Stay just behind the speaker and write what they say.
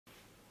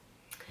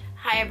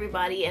Hi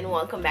everybody and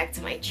welcome back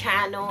to my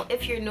channel.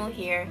 If you're new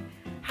here,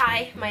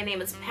 hi, my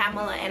name is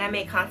Pamela and I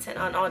make content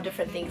on all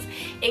different things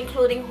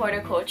including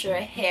horticulture,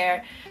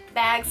 hair,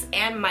 bags,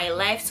 and my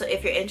life. So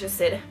if you're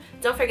interested,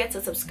 don't forget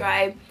to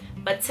subscribe.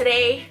 But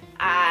today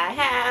I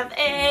have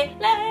a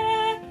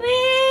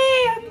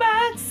lovely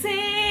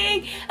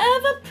unboxing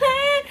of a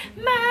plant,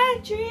 my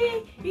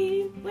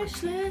dream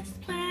wish list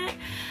plant.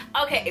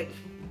 Okay,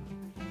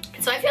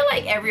 so I feel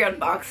like every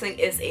unboxing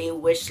is a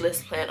wish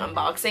list plant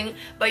unboxing,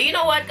 but you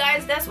know what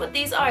guys, that's what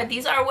these are.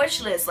 These are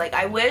wish lists. Like,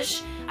 I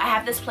wish I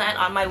have this plant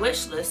on my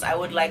wish list. I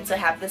would like to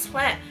have this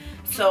plant.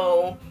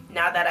 So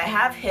now that I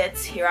have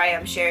hits, here I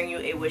am sharing you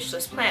a wish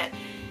list plant.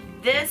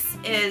 This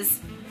is,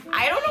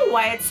 I don't know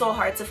why it's so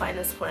hard to find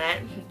this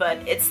plant, but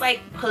it's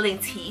like pulling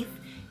teeth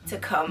to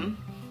come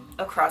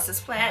across this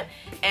plant,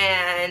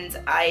 and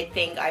I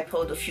think I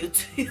pulled a few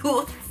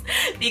tooths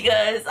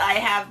because I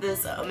have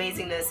this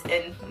amazingness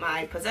in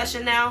my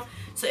possession now.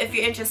 So if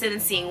you're interested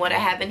in seeing what I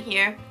have in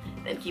here,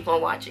 then keep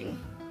on watching.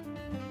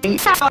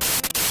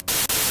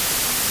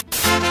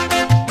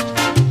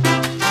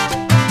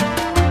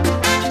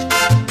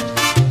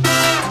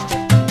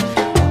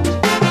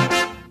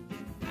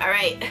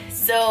 Alright,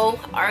 so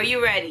are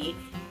you ready?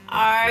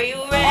 Are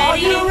you ready? Are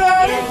you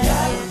ready?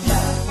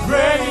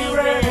 Ready,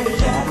 ready.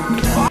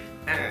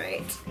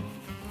 Alright.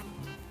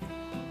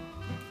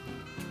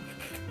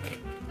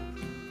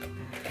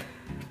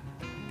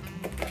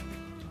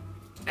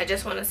 I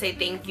just want to say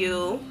thank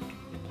you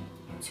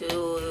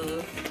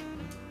to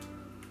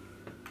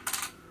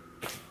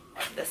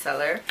the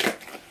seller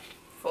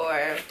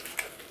for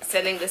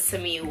sending this to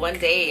me one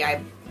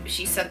day.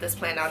 She sent this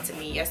plant out to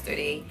me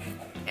yesterday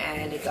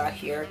and it got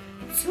here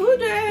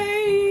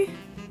today.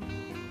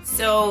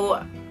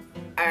 So,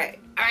 alright.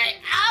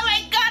 Oh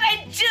my god,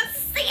 I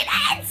just seen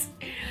it!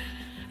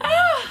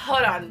 Oh,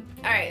 hold on.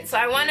 Alright, so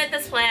I wanted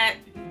this plant.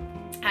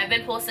 I've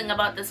been posting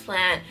about this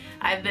plant.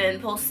 I've been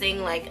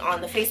posting like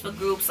on the Facebook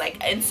groups,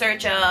 like in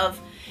search of,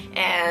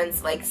 and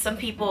like some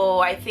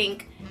people, I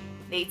think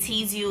they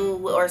tease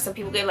you, or some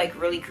people get like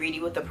really greedy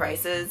with the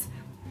prices.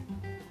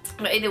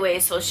 But anyway,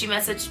 so she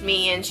messaged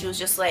me and she was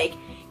just like,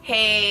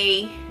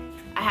 hey,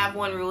 I have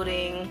one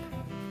rooting,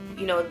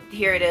 you know,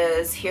 here it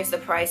is, here's the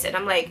price. And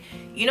I'm like,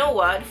 you know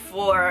what,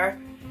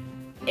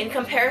 in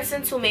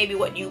comparison to maybe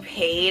what you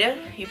paid,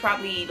 you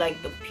probably,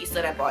 like, the piece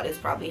that I bought is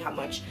probably how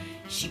much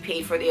she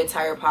paid for the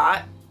entire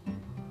pot.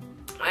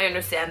 I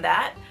understand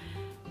that.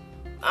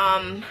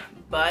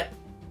 But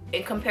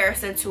in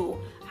comparison to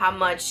how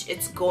much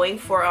it's going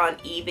for on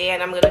eBay,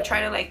 and I'm gonna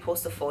try to like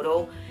post a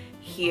photo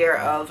here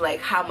of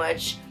like how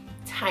much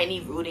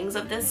tiny rootings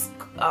of this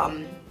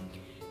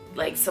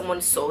like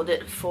someone sold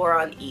it for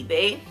on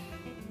eBay.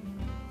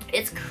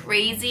 It's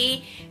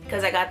crazy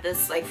because I got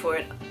this like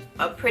for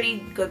a pretty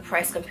good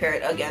price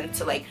compared again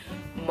to like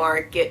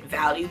market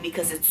value,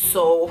 because it's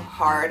so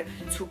hard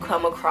to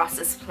come across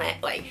this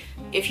plant. Like,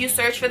 if you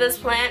search for this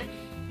plant,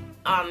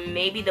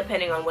 maybe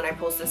depending on when I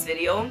post this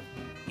video,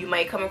 you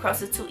might come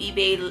across it to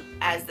eBay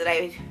as that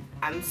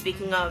I'm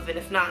speaking of, and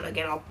if not,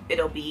 again,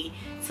 it'll be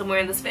somewhere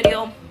in this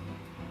video,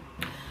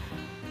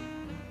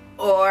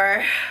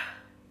 or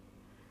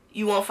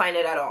you won't find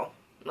it at all.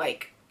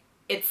 Like,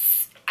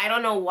 I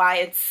don't know why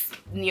it's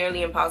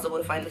nearly impossible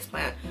to find this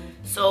plant.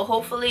 So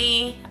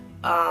hopefully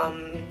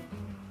I'll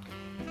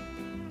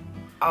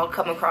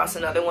come across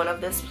another one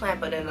of this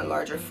plant, but in a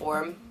larger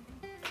form.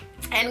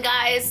 And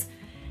guys,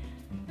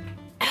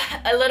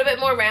 a little bit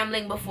more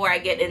rambling before I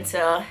get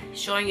into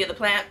showing you the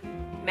plant.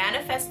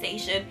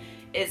 Manifestation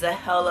is a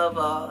hell of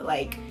a,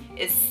 like,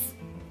 it's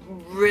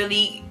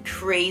really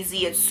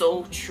crazy. It's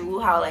so true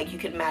how like you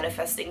can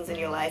manifest things in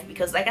your life,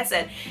 because like I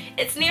said,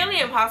 it's nearly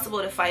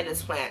impossible to find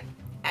this plant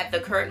at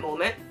the current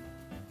moment.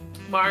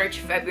 March,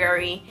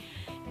 February,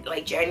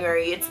 like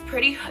January, it's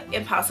pretty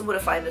impossible to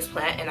find this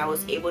plant, and I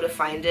was able to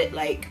find it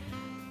like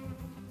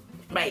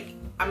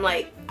I'm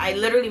like, I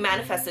literally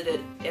manifested it,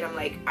 and I'm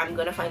like, I'm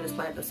gonna find this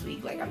plant this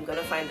week. Like, I'm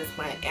gonna find this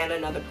plant and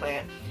another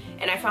plant,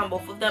 and I found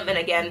both of them. And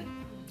again,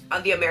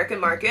 on the American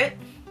market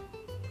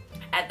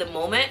at the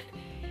moment,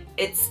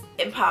 it's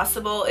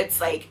impossible, it's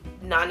like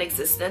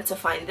non-existent to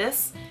find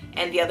this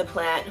and the other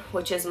plant,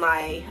 which is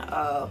my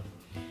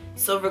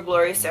Silver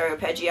Glory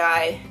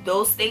Cereopegii.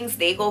 Those things,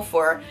 they go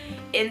for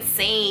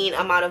insane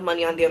amount of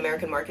money on the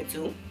American market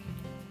too.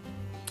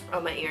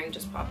 Oh, my earring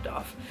just popped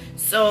off.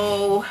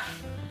 So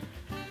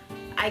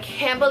I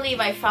can't believe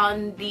I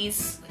found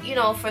these, you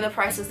know, for the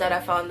prices that I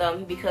found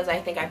them, because I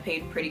think I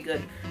paid pretty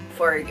good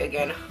for it,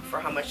 again, for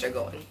how much they're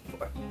going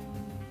for.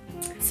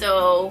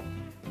 So,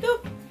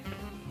 boop.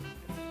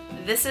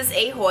 This is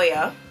a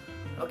Hoya,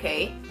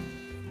 okay?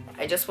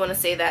 I just want to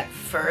say that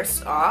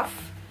first off.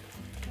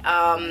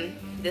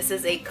 This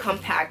is a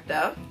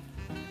Compacta.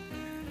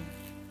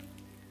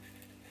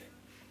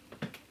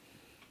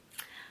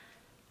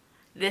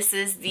 This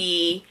is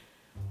the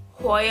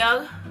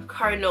Hoya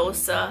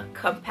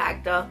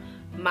Compacta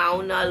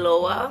Mauna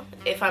Loa.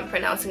 If I'm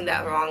pronouncing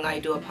that wrong, I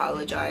do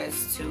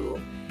apologize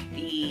to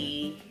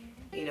the,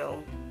 you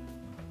know,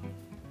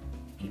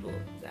 people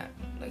that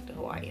like the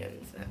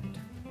Hawaiians and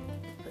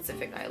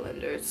Pacific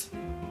Islanders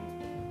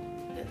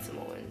and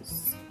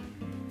Samoans.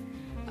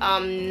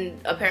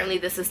 Apparently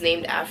this is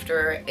named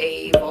after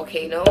a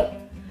volcano.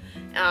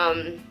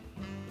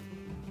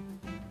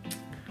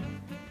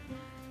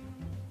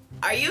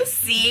 Are you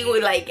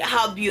seeing like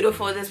how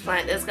beautiful this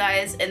plant is,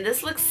 guys? And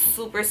this looks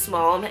super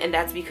small, and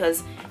that's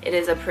because it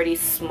is a pretty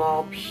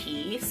small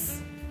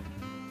piece.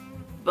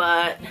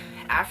 But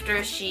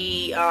after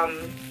she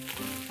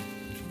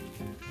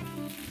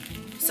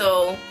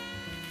so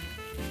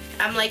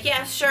I'm like,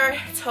 yeah, sure,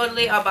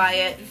 totally, I'll buy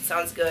it,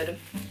 sounds good.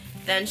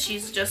 Then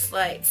she's just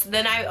like, so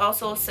then I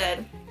also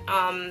said,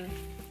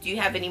 do you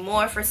have any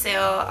more for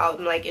sale?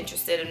 I'm like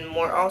interested in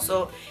more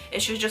also. And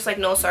she was just like,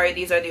 no, sorry,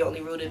 these are the only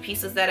rooted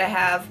pieces that I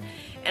have.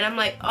 And I'm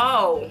like,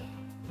 oh,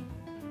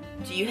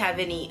 do you have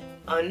any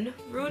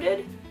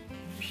unrooted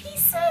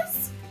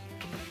pieces?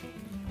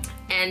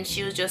 And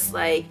she was just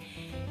like,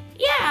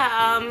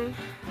 yeah,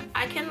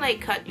 I can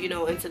like cut, you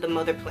know, into the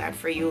mother plant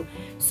for you.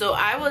 So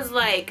I was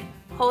like,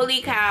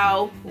 holy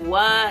cow,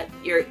 what?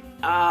 You're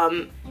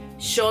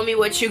show me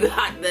what you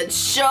got, then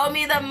show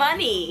me the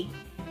money.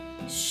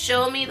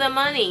 Show me the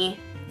money.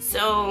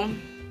 So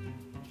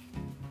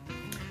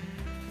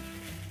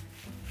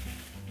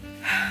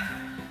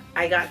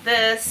I got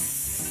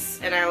this,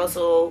 and I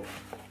also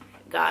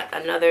got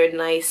another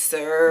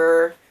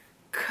nicer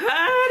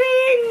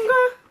cutting.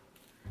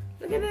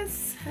 Look at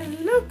this,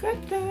 look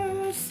at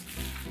this,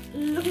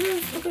 look at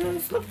this, look at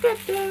this, look at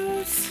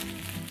this.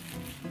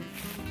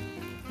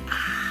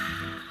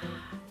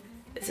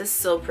 This is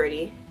so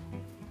pretty.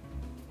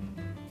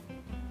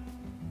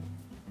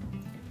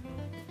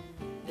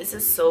 This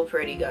is so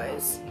pretty,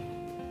 guys.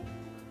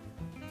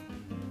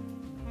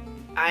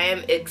 I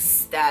am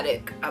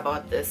ecstatic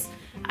about this.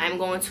 I'm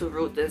going to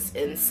root this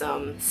in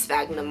some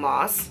sphagnum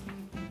moss.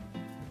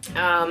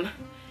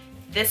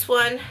 This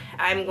one,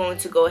 I'm going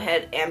to go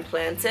ahead and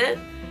plant it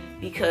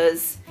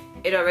because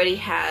it already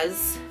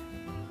has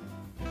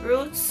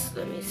roots.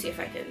 Let me see if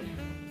I can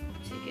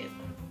take it.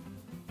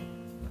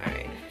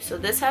 Alright, so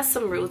this has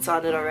some roots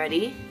on it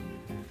already,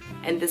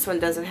 and this one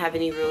doesn't have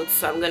any roots,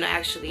 so I'm going to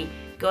actually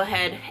go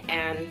ahead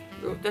and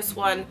root this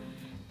one,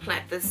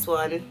 plant this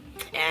one,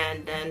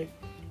 and then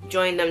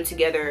join them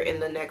together in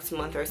the next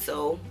month or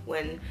so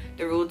when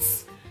the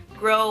roots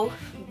grow.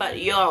 But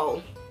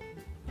yo,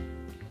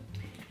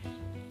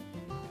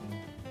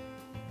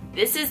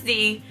 this is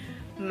the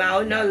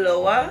Mauna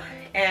Loa,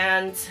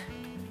 and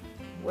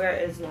where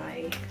is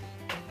my,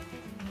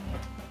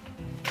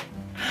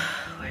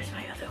 where's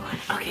my other one?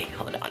 Okay,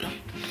 hold on.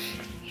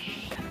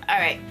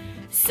 Alright,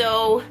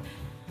 so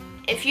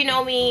if you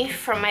know me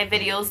from my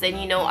videos, then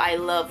you know I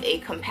love a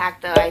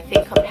compacta. I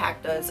think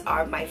compactas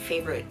are my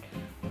favorite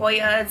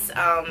Hoyas,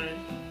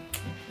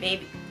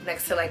 maybe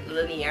next to like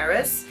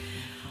linearis,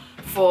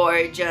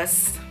 for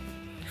just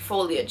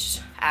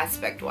foliage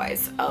aspect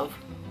wise of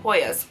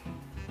Hoyas.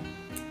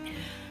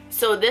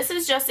 So this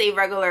is just a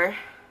regular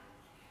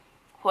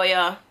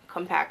Hoya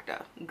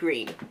compacta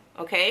green,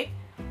 okay?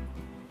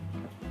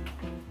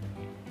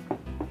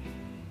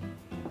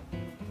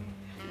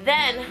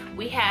 Then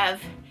we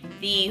have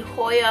the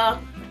Hoya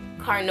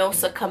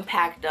carnosa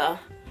compacta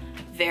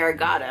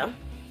variegata,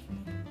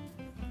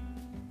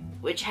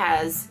 which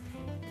has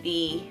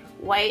the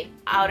white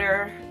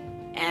outer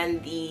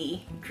and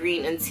the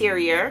green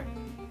interior.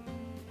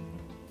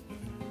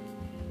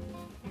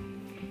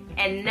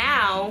 And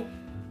now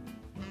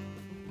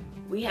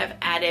we have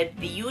added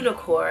the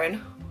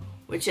unicorn,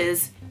 which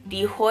is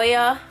the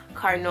Hoya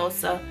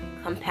carnosa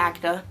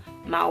compacta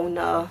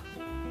Mauna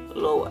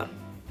Loa,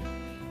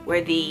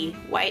 where the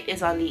white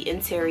is on the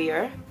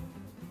interior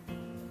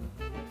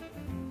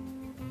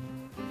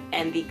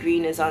and the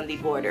green is on the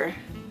border.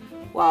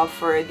 While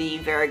for the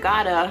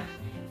variegata,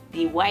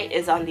 the white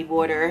is on the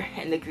border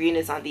and the green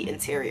is on the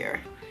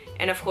interior.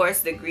 And of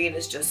course, the green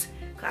is just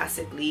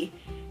classically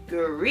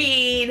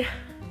green.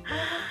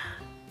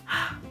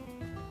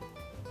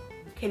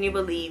 Can you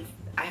believe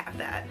I have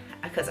that?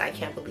 Because I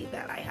can't believe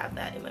that I have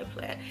that in my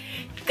plant.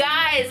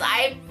 Guys,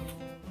 I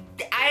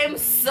am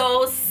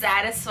so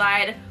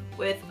satisfied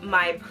with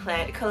my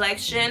plant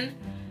collection.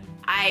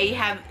 I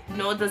have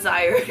no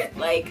desire,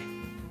 like,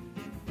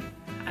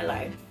 I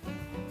lied.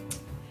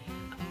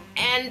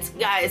 And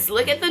guys,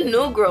 look at the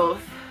new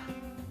growth.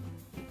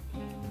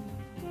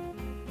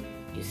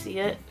 You see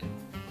it?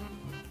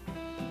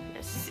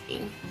 Let's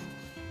see.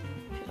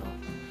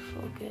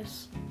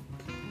 Focus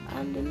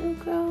on the new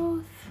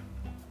growth.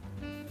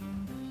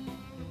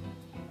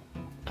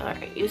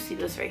 Alright, you see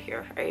this right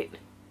here, right?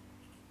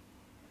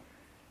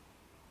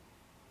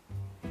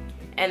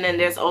 And then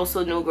there's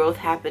also new growth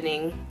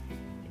happening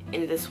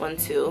in this one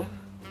too.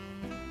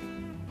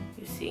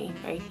 You see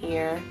right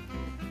here.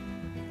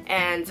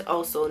 And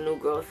also new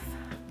growth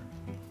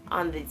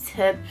on the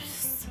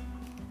tips.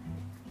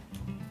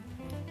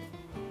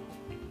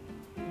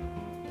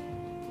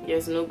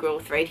 There's new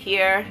growth right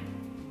here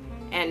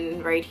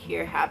and right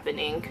here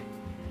happening.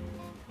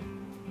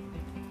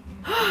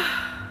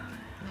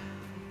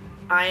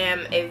 I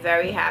am a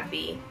very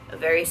happy, a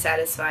very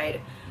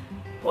satisfied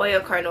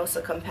Hoya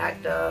carnosa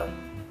compacta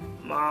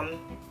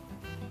mom,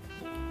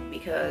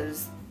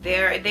 because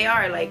they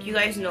are like, you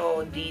guys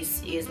know,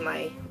 these is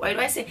my, why do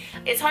I say,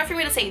 it's hard for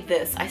me to say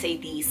this, I say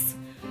these.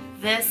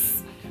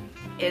 This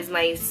is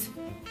my,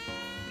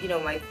 you know,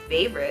 my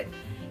favorite,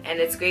 and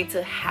it's great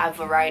to have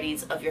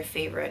varieties of your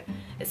favorite,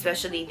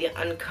 especially the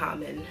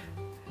uncommon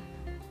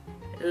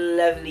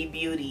lovely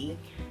beauty.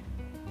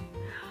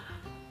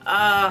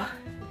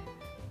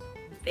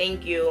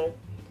 Thank you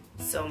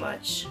so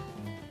much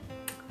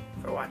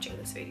for watching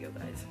this video,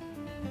 guys.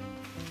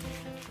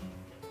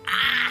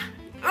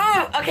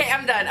 Okay,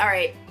 I'm done.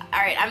 Alright,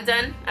 I'm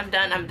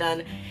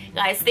done.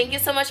 Guys, thank you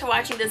so much for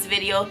watching this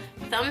video.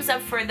 Thumbs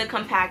up for the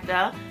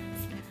Compacta.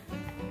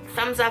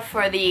 Thumbs up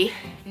for the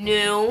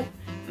new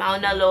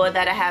Mauna Loa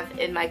that I have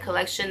in my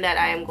collection that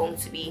I am going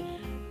to be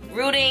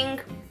rooting.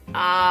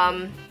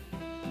 And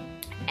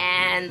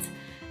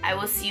I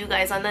will see you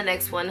guys on the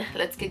next one.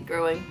 Let's get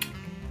growing.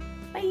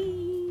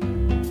 Bye.